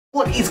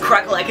What is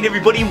crack-a-lackin'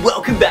 everybody, and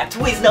welcome back to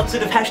an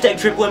episode of Hashtag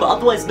Triple M,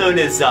 otherwise known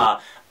as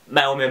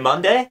Mailman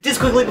Monday. Just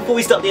quickly before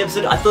we start the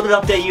episode, I thought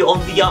I'd update you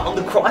on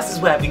the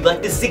crisis we're having,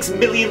 like the 6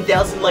 million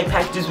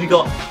packages we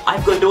got.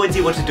 I've got no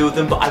idea what to do with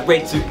them, but I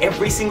read through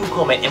every single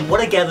comment, and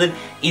what I gathered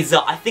is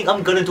I think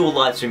I'm gonna do a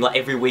live stream like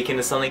every weekend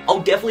or something. I'll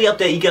definitely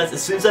update you guys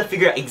as soon as I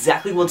figure out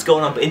exactly what's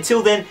going on, but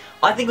until then,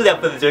 I think without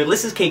further ado,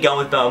 let's just keep going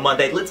with Mail on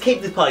Monday. Let's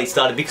keep this party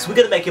started because we're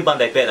gonna make your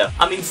Monday better.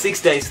 I mean,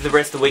 6 days for the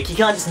rest of the week. You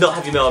can't just not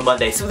have your Mail on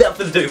Monday. So without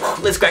further ado,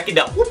 let's crack it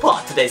up. We'll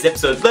part today's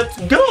episode. Let's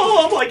go!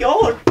 Oh my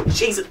god!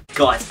 Jesus.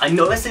 Guys, I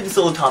know I say this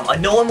all the time. I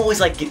know I'm always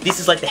like, this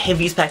is like the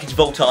heaviest package of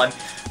all time,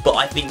 but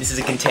I think this is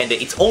a contender.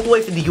 It's all the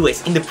way from the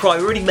US in the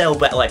priority mail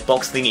like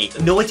box thingy.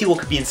 No idea what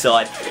could be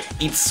inside.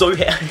 It's so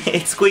heavy.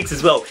 It squeaks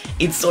as well.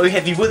 It's so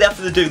heavy. Without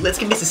further ado, let's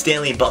get Mr.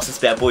 Stanley and bust this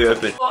bad boy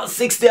open. Oh,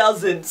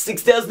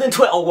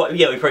 6,012. Oh, well,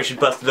 yeah, we probably should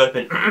bust it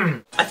open.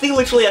 I think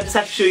literally I just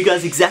have to show you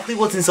guys exactly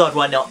what's inside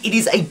right now. It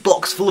is a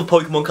box full of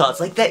Pokemon cards.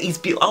 Like, that is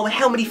beautiful. Oh,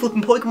 how many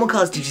flipping Pokemon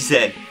cards did you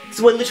send?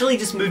 So I literally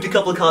just moved a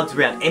couple of cards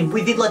around, and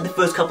within like the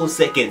first couple of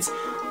seconds,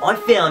 I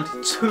found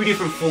 2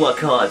 different full art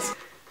cards.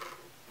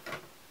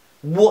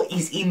 What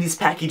is in this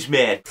package,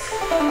 man?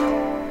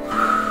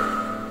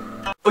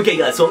 Okay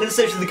guys, so I'm going to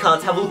search through the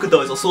cards, have a look at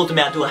those, I'll sort them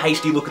out, do a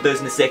HD look at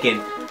those in a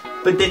second.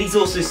 But then he's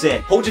also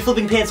sent, hold your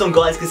flipping pants on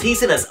guys, because he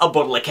sent us a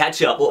bottle of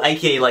ketchup, or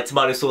aka like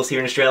tomato sauce here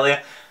in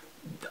Australia.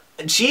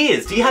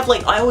 Cheers! Do you have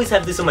like, I always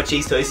have this on my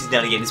cheese toasties now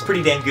and again, it's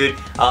pretty damn good.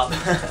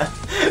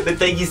 But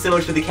thank you so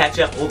much for the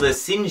ketchup, or the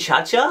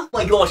Sinchacha. Oh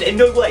my gosh, and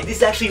no way, this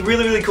is actually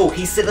really cool.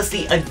 He sent us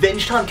the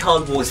Adventure Time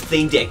Card Wars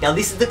theme deck. Now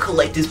this is the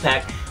collector's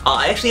pack.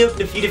 I actually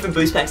opened a few different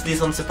boost packs of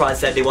this on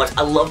Surprise Saturday once.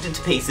 I loved it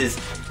to pieces.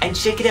 And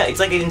check it out, it's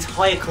like an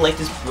entire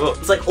collector's book.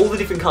 It's like all the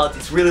different cards,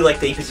 it's really like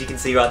deep as you can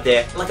see right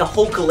there. Like a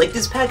whole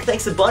collector's pack,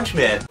 thanks a bunch,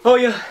 man. Oh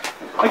yeah,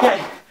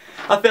 okay.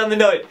 I found the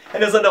note,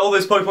 and it was under all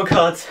those Pokemon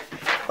cards.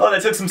 Oh,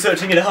 that took some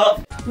searching and a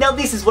half. Now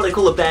this is what I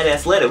call a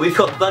badass letter. We've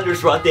got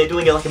Thunderous right there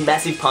doing like a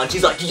massive punch.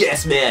 He's like,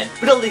 yes man.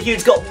 But under here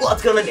it's got,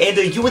 what's going on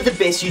Endo? You are the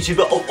best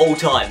YouTuber of all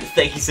time.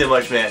 Thank you so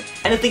much, man.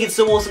 And I think it's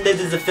so awesome that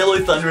there's a fellow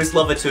Thunderous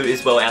lover too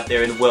as well out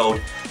there in the world.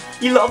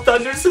 You love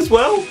Thunderous as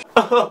well?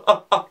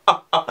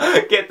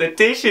 Get the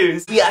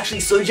tissues. We are actually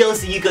so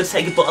jealous that you got to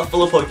take a bar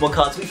full of Pokemon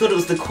cards. We thought it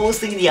was the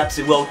coolest thing in the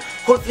absolute world.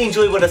 Hopefully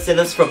enjoy what I sent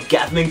us from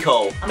Gavin and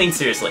Cole. I mean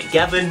seriously,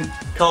 Gavin,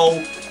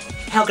 Cole,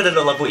 how could I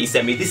not love what you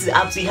sent me? This is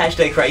absolutely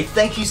hashtag crazy.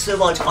 Thank you so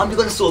much. I'm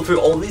going to sort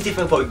through all these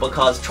different Pokemon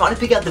cards, trying to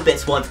pick out the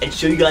best ones and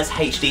show you guys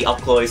HD up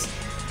close.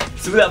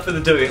 So without further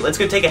ado, let's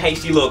go take a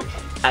HD look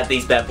at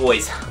these bad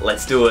boys.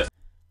 Let's do it.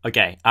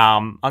 Okay,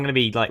 I'm going to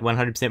be like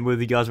 100% with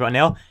you guys right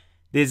now.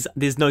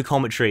 There's no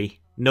commentary,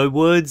 no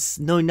words,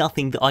 no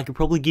nothing that I could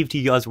probably give to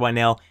you guys right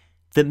now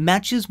that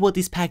matches what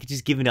this package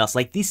has given us.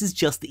 Like, this is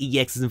just the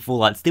EXs and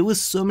full arts. There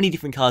was so many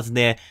different cards in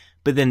there,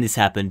 but then this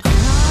happened.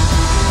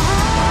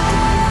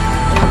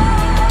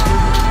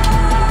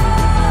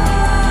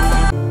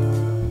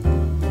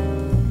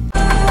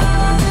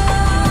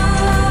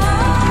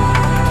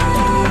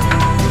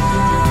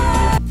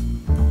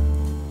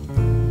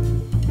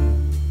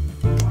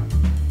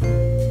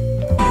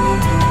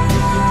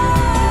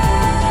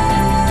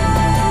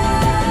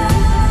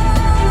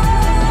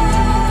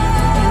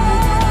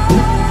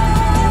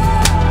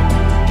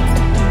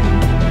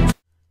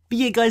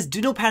 Yeah guys,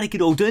 do not panic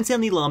at all, don't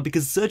sound the alarm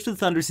because Search for the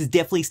Thunderous is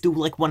definitely still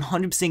like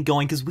 100%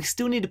 going because we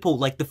still need to pull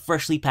like the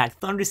freshly packed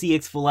Thunderous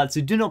EX full art,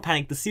 so do not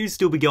panic, the series will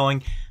still be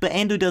going, but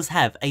Ando does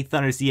have a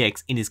Thunderous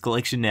EX in his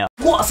collection now.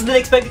 What? So the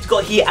next package we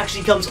got here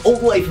actually comes all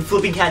the way from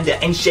flipping Canada,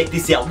 and check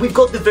this out, we've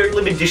got the very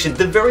limited edition,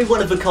 the very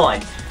one of a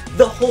kind.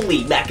 The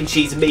Holy Mac and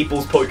Cheese and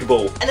Meatballs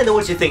Pokeball. And I know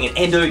what you're thinking,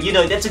 Endo, you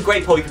know, that's a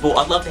great Pokeball,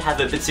 I'd love to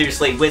have it, but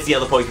seriously, where's the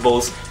other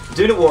Pokeballs?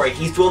 Do not worry,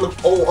 he's drawn them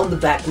all on the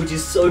back, which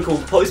is so cool.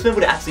 The postman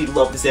would absolutely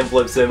love this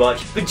envelope so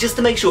much. But just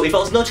to make sure, if I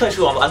was not too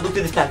sure, I looked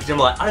at this package and I'm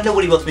like, I don't know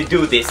what he wants me to do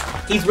with this.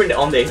 He's written it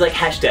on there, he's like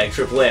hashtag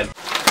Triple M.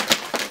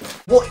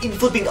 What in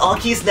flipping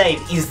Arceus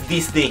name is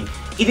this thing?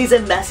 It is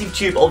a massive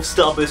tube of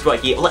Starburst right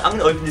here. Like, I'm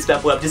gonna open this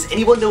bad boy up. Does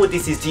anyone know what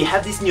this is? Do you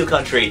have this in your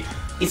country?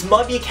 It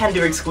might be a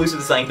Canada exclusive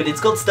or something, but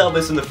it's got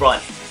Starburst on the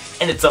front.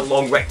 And it's a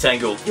long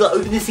rectangle. You like,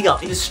 open this thing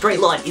up, in a straight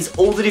line is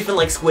all the different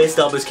like square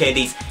Starburst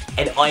candies,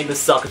 and I'm a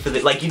sucker for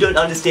that. Like, you don't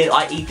understand,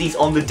 I eat these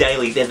on the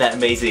daily, they're that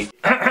amazing.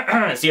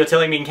 So you're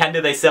telling me in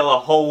Canada they sell a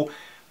whole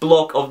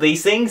block of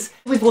these things?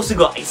 We've also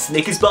got a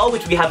Snickers bar,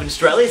 which we have in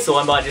Australia, so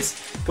I might just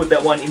put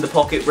that one in the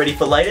pocket ready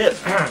for later.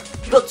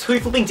 We've got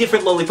 2 flipping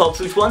different lollipops,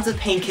 which one's a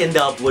pink and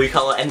blue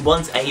colour, and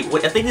one's a,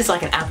 I think it's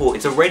like an apple,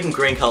 it's a red and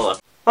green colour.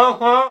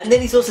 And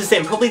then he's also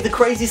sent probably the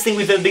craziest thing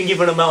we've ever been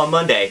given on Mail on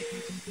Monday.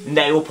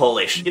 Nail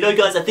polish. You know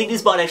guys, I think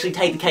this might actually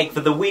take the cake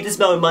for the weirdest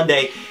Mail on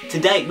Monday to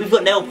date. We've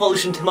got nail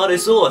polish and tomato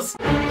sauce.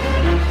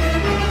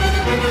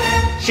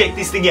 Check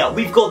this thing out.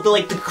 We've got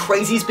the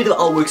craziest bit of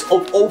artworks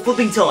of all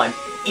flipping time.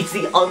 It's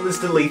the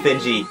UnlistedLeaf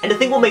NG. And I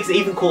think what makes it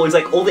even cooler is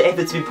like all the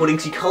effort's been putting,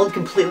 so you coloured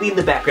completely in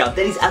the background.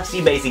 That is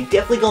absolutely amazing.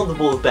 Definitely got on the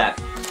ball back.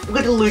 We've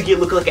got the Lugia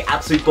looking like an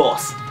absolute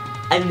boss.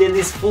 and then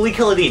this fully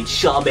coloured in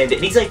Charmander,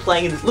 and he's like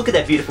playing in this. Look at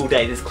that beautiful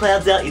day. There's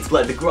clouds out, it's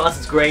like the grass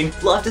is green.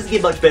 Life doesn't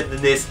get much better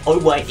than this. Oh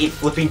wait, it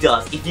flipping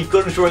does. If you've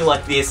got a drawing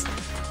like this,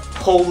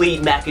 holy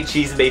mac and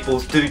cheese and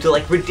meatballs, dude, you're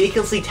like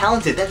ridiculously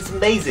talented. That is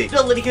amazing.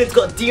 Not letting it's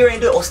got Dear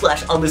Ando or /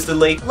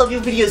 UnlistedLeaf. Love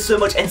your videos so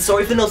much, and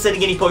sorry for not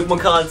sending any Pokemon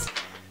cards.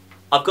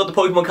 I've got the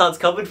Pokemon cards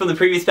covered from the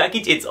previous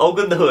package. It's all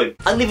good in the hood.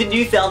 I live in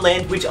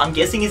Newfoundland, which I'm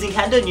guessing is in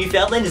Canada.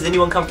 Newfoundland, does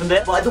anyone come from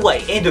there? By the way,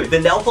 Ando, the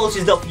nail polish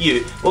is not for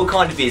you. What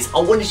kind of is?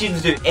 I wanted you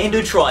to do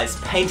Ando tries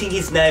painting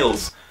his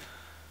nails.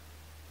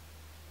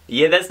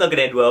 Yeah, that's not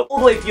gonna end well. All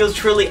the way for yours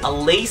truly,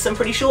 Elise, I'm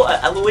pretty sure.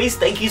 Eloise,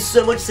 thank you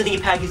so much for sending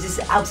your package. This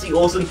is absolutely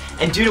awesome.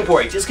 And do not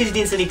worry, just because you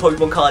didn't send any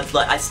Pokemon cards,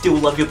 like, I still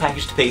love your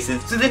package to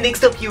pieces. So then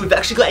next up here, we've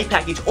actually got a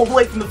package all the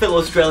way from a fellow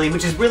Australian,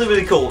 which is really,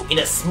 really cool, in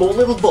a small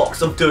little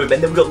box of Doom.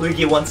 And then we've got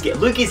Lugia once again.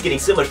 Lugia's getting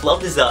so much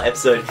love this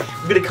episode.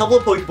 We've got a couple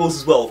of Pokeballs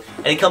as well,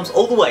 and it comes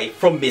all the way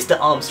from Mr.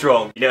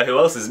 Armstrong. You know who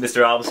else is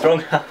Mr.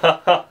 Armstrong?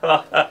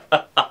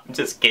 I'm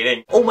just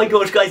kidding. Oh my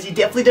gosh, guys, you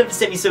definitely don't have to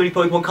send me so many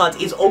Pokemon cards.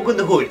 It's all good in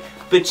the hood.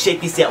 But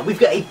check this out, we've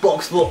got a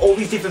box full of all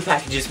these different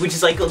packages, which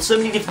is like got so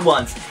many different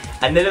ones.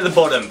 And then at the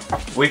bottom,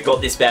 we've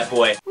got this bad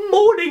boy.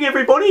 Morning,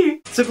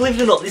 everybody! So believe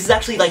it or not, this is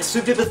actually like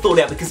super duper thought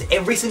out, because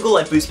every single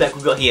like boost pack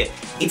we've got here,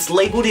 it's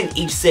labelled in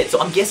each set. So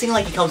I'm guessing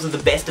like it comes with the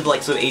best of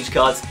like sort of each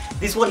cards.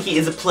 This one here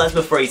is a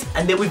Plasma Freeze,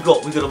 and then we've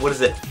got what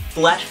is it?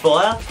 Flash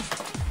Fire,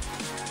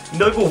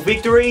 Noble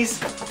Victories,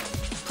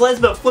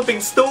 Plasma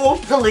Flipping Storm.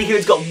 Not only here,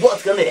 it's got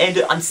What's Gonna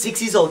End. I'm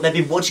 6 years old and I've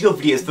been watching your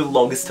videos for the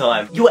longest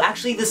time. You were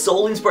actually the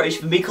sole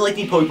inspiration for me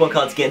collecting Pokemon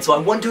cards again, so I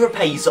wanted to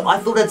repay you, so I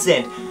thought I'd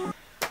send,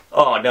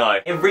 oh no,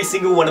 every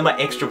single one of my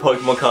extra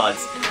Pokemon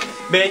cards.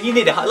 Man, you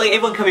need a hug. Like,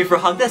 everyone come here for a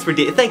hug. That's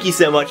ridiculous. Thank you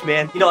so much,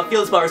 man. You know, I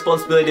feel it's my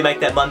responsibility to make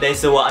that Monday,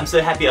 so I'm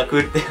so happy I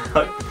could.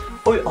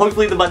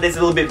 Hopefully the Monday's a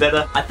little bit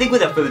better. I think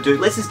without further ado,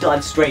 let's just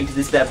dive straight into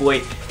this bad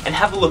boy and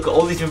have a look at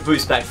all these different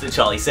boost packs that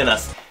Charlie sent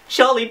us.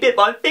 Charlie bit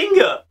my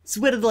finger! So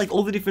where did like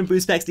all the different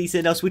boost packs that he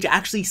sent us, which are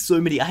actually so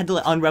many. I had to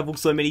like unravel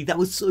so many. That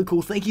was so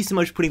cool. Thank you so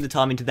much for putting the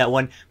time into that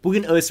one. We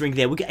got an Ursaring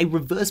there. We got a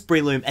reverse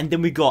Breloom, and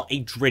then we got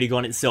a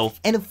Dredagon itself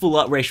and a full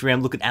art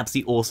Reshiram looking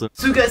absolutely awesome.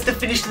 So guys, to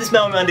finish this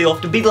Mail Monday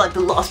off, to be like the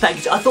last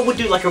package, I thought we'd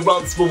do like a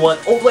rather small one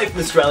all the way from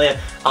Australia.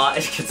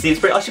 As you can see, it's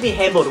pretty. I should be a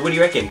hand model. What do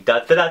you reckon?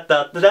 Put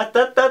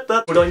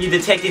on your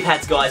detective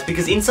hats, guys,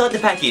 because inside the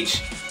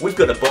package we've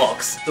got a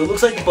box. So it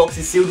looks like the box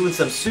is sealed with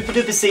some super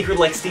duper secret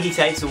like sticky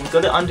tape. So we've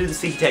got to undo the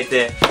sticky tape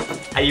there.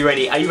 Are you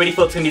ready? Are you ready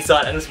for what's on your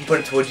side? I'm just gonna put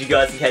it towards you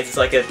guys in case it's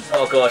like a,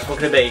 oh gosh, what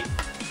could it be?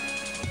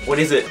 What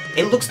is it?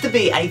 It looks to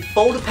be a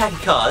folder pack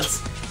of cards,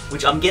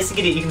 which I'm guessing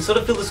you can sort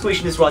of feel the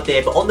squishiness right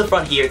there, but on the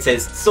front here it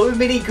says, so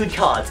many good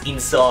cards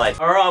inside.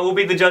 Alright, we'll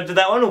be the judge of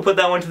that one. We'll put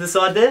that one to the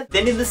side there.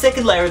 Then in the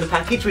second layer of the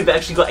package, we've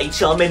actually got a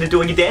Charmander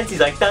doing a dance. He's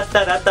like, da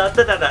da da da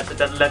da da da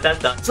da da da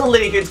da. So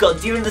later here, it's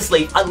got Dear in the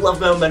Sleep. I love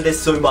Mail Mondays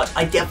so much.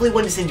 I definitely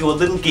wanted to send you a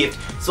little gift,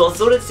 so I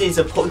thought I'd send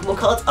some Pokemon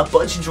cards, a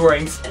bunch of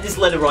drawings, and this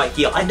letter right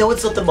here. I know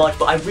it's not that much,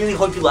 but I really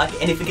hope you like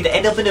it, and if it could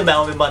end up in a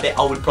Mail Monday,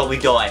 I would probably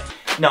die.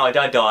 No, I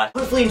don't die.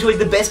 Hopefully you enjoyed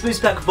the best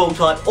boost pack of all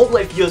time, all the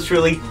way for yours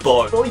truly,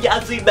 Bo. Oh, you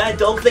absolute mad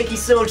dog, thank you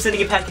so much for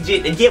sending a package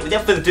in. And yeah,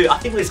 without further ado, I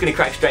think we're just going to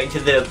crack straight into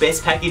the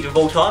best package of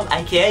all time,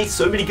 aka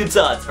so many good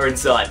cards are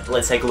inside.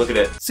 Let's take a look at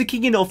it. So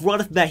kicking off right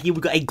off the bat here,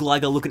 we've got a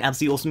Gligar looking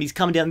absolutely awesome. He's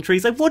coming down the tree.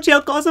 He's like, watch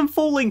out guys, I'm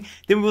falling.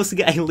 Then we've also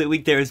got a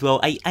Litwick there as well,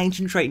 a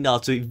Ancient Trait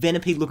Natsu,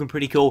 Venipede looking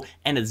pretty cool,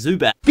 and a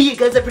Zubat. But yeah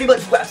guys, that pretty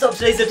much wraps up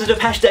today's episode of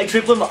Hashtag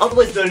Triple M,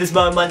 otherwise known as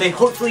Mail Monday.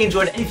 Hopefully you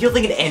enjoyed it, and if you're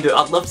thinking Ando,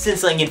 I'd love to send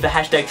something in for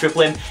Hashtag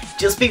Triple M.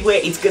 Just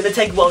beware, it's going to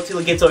take a while till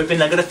it gets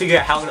open. I gotta figure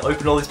out how I'm gonna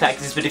open all these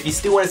packages, but if you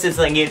still want to send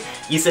something in,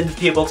 you send it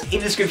to the PO box in the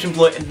description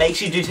below, and make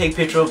sure you do take a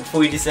picture of it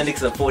before you just send it,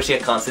 because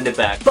unfortunately I can't send it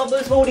back. But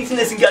most of all,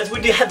 listen guys,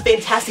 we do have a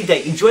fantastic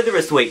day. Enjoy the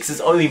rest of the week, because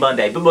it's only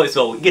Monday, but most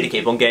of all, you gotta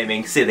keep on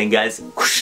gaming. See you then guys.